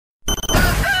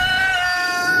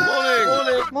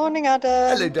Morning,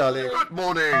 Adam. Hello, darling. Good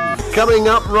morning. Coming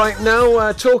up right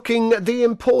now, talking the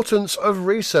importance of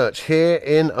research here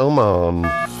in Oman.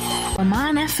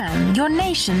 Oman FM, your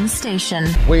nation station.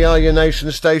 We are your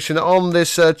nation station. On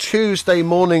this Tuesday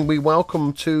morning, we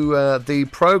welcome to the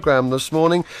programme this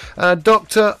morning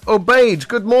Dr. Obaid.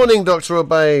 Good morning, Dr.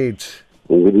 Obaid.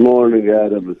 Good morning,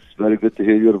 Adam. It's very good to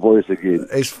hear your voice again.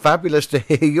 It's fabulous to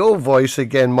hear your voice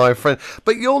again, my friend.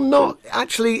 But you're not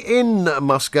actually in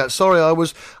Muscat. Sorry, I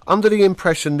was under the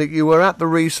impression that you were at the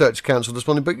Research Council this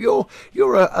morning, but you're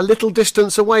a little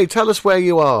distance away. Tell us where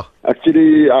you are.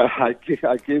 Actually,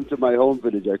 I came to my home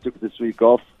village. I took this week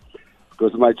off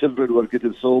because my children were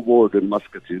getting so bored in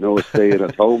Muscat, staying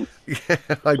at home.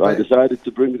 I decided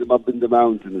to bring them up in the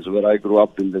mountains where I grew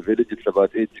up in the village. It's about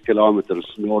 8 kilometers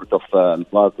north of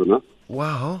Al-Batna.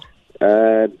 Wow.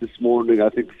 And this morning, I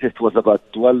think it was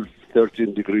about 12,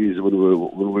 13 degrees when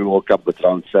we woke up at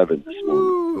around 7 this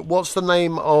morning. What's the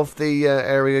name of the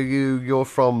area you're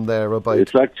from there, Obaid?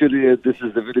 It's actually, this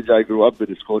is the village I grew up in.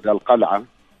 It's called Al-Qal'a.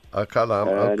 Al-Qal'a,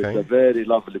 and okay. It's a very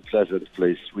lovely, pleasant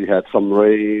place. We had some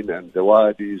rain and the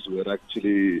wadis were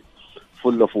actually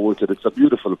full of water. It's a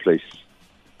beautiful place.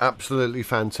 Absolutely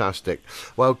fantastic.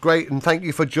 Well, great, and thank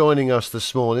you for joining us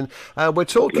this morning. We're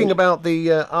talking about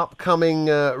the upcoming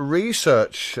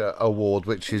Research Award,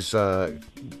 which is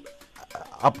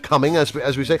upcoming, as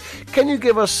we say. Can you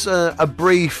give us a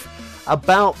brief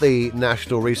about the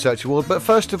National Research Award? But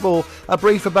first of all, a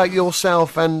brief about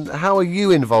yourself and how are you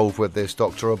involved with this,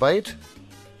 Dr. Obaid?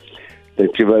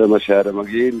 Thank you very much, Adam.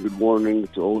 Again, good morning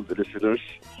to all the listeners.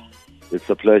 It's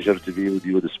a pleasure to be with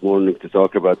you this morning to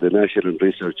talk about the National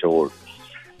Research Award.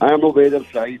 I am Obaid Al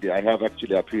Saeedi. I have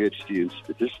actually a PhD in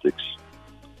statistics.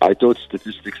 I taught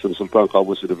statistics in Sultan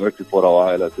Qaboos University for a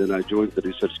while, and then I joined the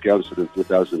Research Council in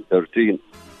 2013.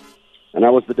 And I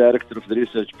was the director of the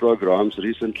research programs.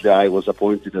 Recently, I was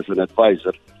appointed as an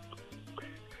advisor.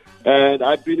 And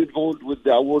I've been involved with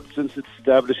the award since its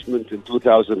establishment in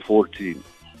 2014.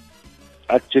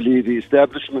 Actually, the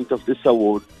establishment of this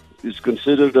award is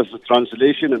considered as a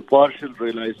translation and partial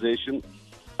realization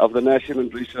of the National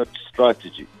Research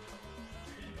Strategy.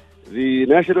 The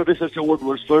National Research Award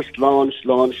was first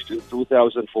launched in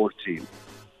 2014.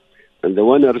 And the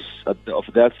winners of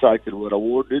that cycle were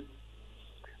awarded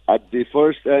at the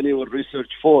first annual research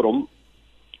forum,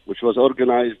 which was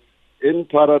organized in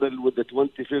parallel with the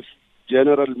 25th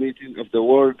General Meeting of the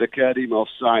World Academy of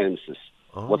Sciences,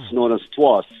 what's known as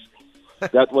TWAS.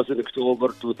 That was in October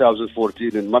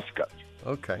 2014 in Muscat.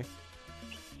 Okay.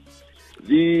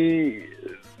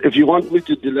 If you want me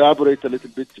to elaborate a little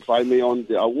bit, if I may, on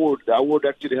the award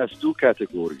actually has two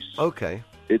categories. Okay.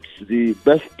 It's the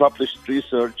best published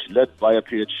research led by a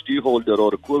PhD holder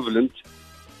or equivalent.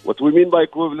 What we mean by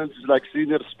equivalent is like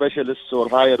senior specialists or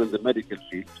higher in the medical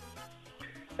field.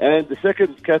 And the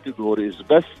second category is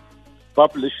best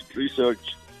published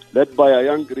research led by a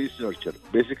young researcher,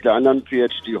 basically a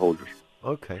non-PhD holder.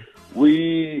 Okay.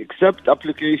 We accept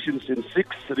applications in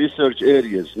 6 research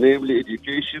areas, namely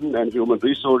education and human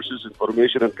resources,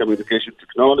 information and communication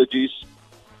technologies,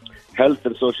 health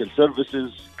and social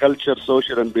services, culture,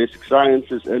 social and basic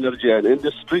sciences, energy and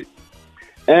industry,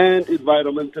 and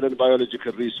environmental and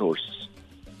biological resources.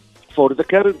 For the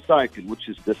current cycle, which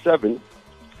is the 7th,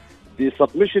 the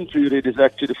submission period is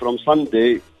actually from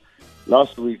Sunday,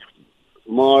 last week,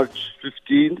 March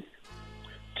 15th,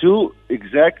 to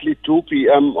exactly 2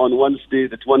 p.m. on Wednesday,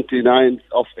 the 29th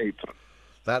of April.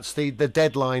 That's the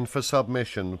deadline for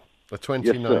submission, the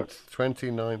 29th, Yes,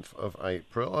 29th of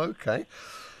April. Okay.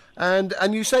 And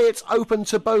you say it's open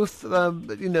to both,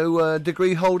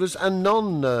 degree holders and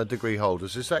non-degree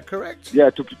holders. Is that correct? Yeah,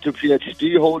 to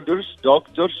PhD holders,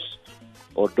 doctors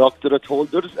or doctorate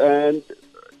holders, and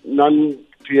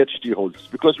non-PhD holders,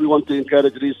 because we want to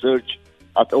encourage research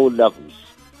at all levels.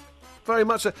 Very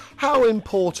much so. How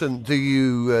important do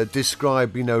you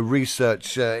describe,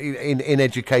 research in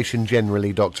education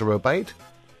generally, Dr. Obaid?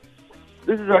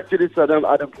 This is actually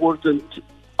an important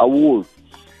award.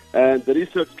 And the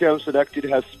Research Council actually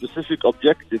has specific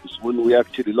objectives when we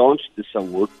actually launched this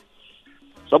award.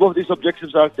 Some of these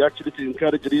objectives are actually to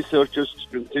encourage researchers to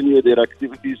continue their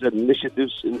activities and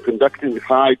initiatives in conducting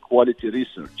high-quality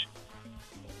research,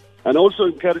 and also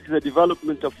encourage the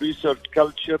development of research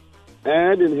culture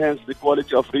and enhance the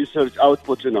quality of research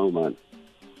output in Oman.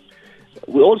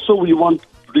 We want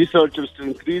researchers to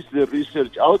increase their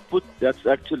research output that's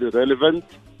actually relevant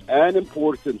and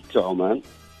important to Oman,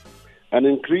 and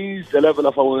increase the level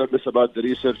of awareness about the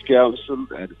Research Council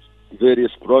and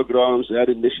various programs and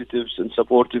initiatives in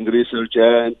supporting research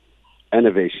and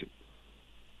innovation.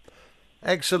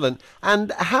 Excellent.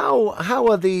 And how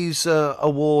are these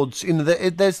awards? You know,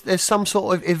 there's some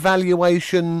sort of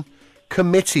evaluation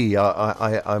committee,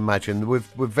 I imagine, with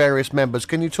various members.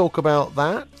 Can you talk about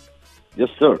that? Yes,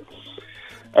 sir.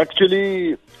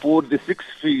 Actually, for the 6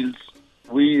 fields,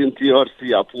 we in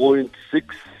TRC appoint for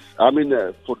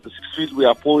the 6 fields, we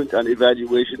appoint an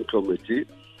evaluation committee,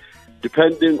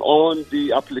 depending on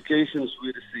the applications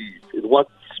we receive, in what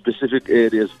specific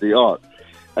areas they are.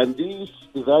 And these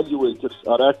evaluators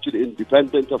are actually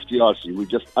independent of TRC. We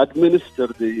just administer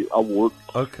the award,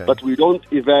 but we don't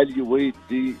evaluate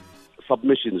the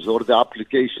submissions or the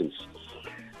applications.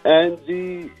 And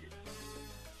the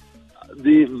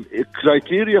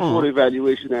criteria for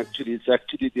evaluation it's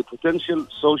actually the potential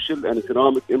social and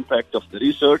economic impact of the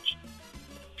research.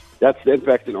 That's the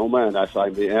impact in Oman, as I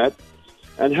may add.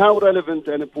 And how relevant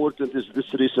and important is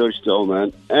this research to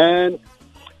Oman? And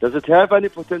does it have any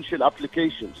potential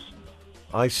applications?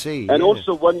 I see. And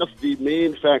also one of the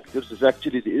main factors is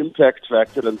actually the impact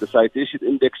factor and the citation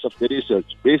index of the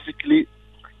research. Basically,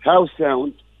 how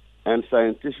sound and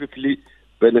scientifically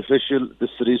beneficial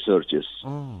this research is.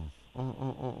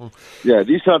 Yeah,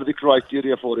 these are the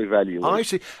criteria for evaluation. I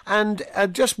see. And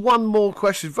just one more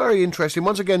question, very interesting.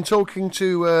 Once again, talking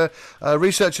to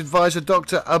research advisor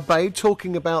Dr. Obaid,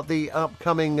 talking about the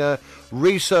upcoming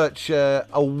research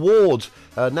award,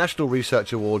 National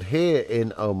Research Award here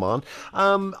in Oman.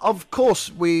 Of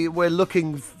course, you're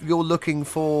looking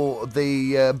for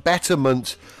the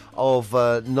betterment of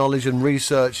knowledge and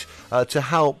research to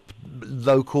help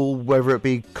local, whether it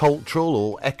be cultural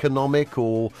or economic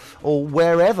or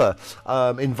wherever,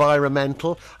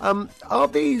 environmental. Are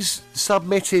these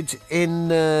submitted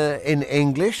in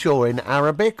English or in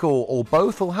Arabic or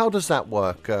both, or how does that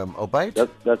work, Obaid?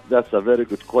 That's a very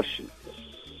good question.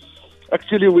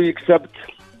 Actually, we accept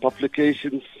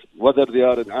publications whether they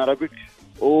are in Arabic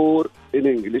or in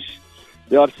English.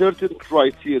 There are certain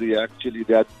criteria actually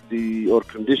or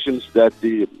conditions that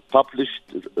the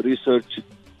published research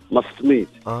must meet.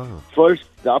 First,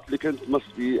 the applicant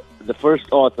must be the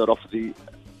first author of the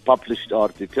published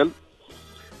article.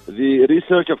 The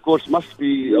research, of course, must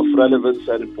be of relevance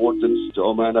and importance to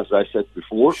Oman, as I said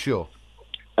before. Sure.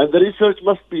 And the research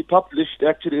must be published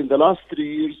actually in the last 3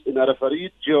 years in a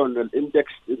refereed journal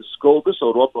indexed in Scopus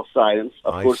or Web of Science.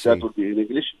 Of course, that would be in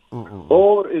English.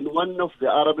 Or in one of the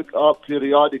Arabic art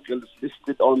periodicals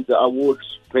listed on the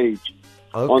awards page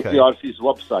on TRC's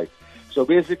website. So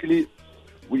basically,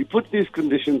 we put these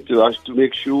conditions to us to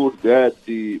make sure that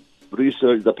the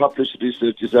published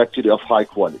research is actually of high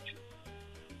quality.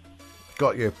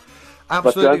 Got you.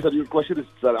 Absolutely. But to answer your question,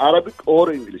 it's Arabic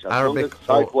or English. As long as it's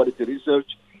high quality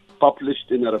research published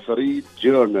in a refereed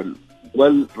journal,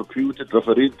 well-reputed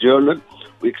refereed journal,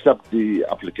 we accept the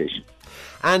application.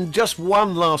 And just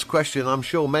one last question. I'm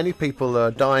sure many people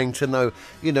are dying to know,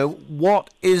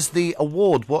 what is the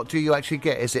award? What do you actually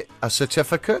get? Is it a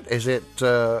certificate? Is it...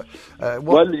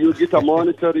 Well, you get a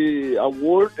monetary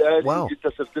award and you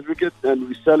get a certificate, and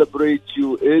we celebrate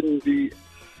you in the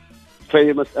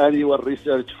famous annual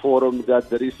research forum that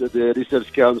the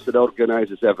Research Council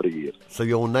organizes every year. So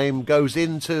your name goes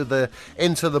into the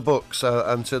books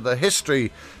and to the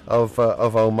history of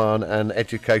Oman and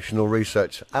educational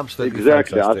research. Absolutely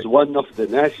exactly, fantastic. As one of the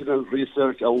National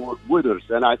Research Award winners.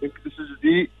 And I think this is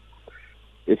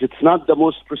if it's not the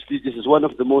most prestigious, it's one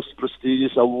of the most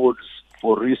prestigious awards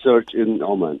for research in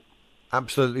Oman.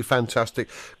 Absolutely fantastic.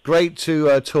 Great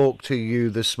to talk to you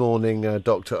this morning,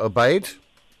 Dr. Obaid.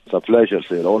 It's a pleasure,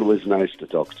 sir. Always nice to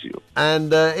talk to you.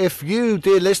 And if you,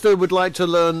 dear listener, would like to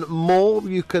learn more,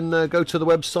 you can go to the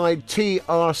website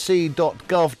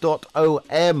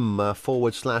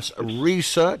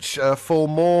trc.gov.om/research for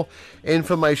more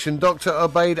information. Dr.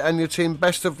 Obaid and your team,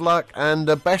 best of luck, and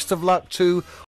best of luck to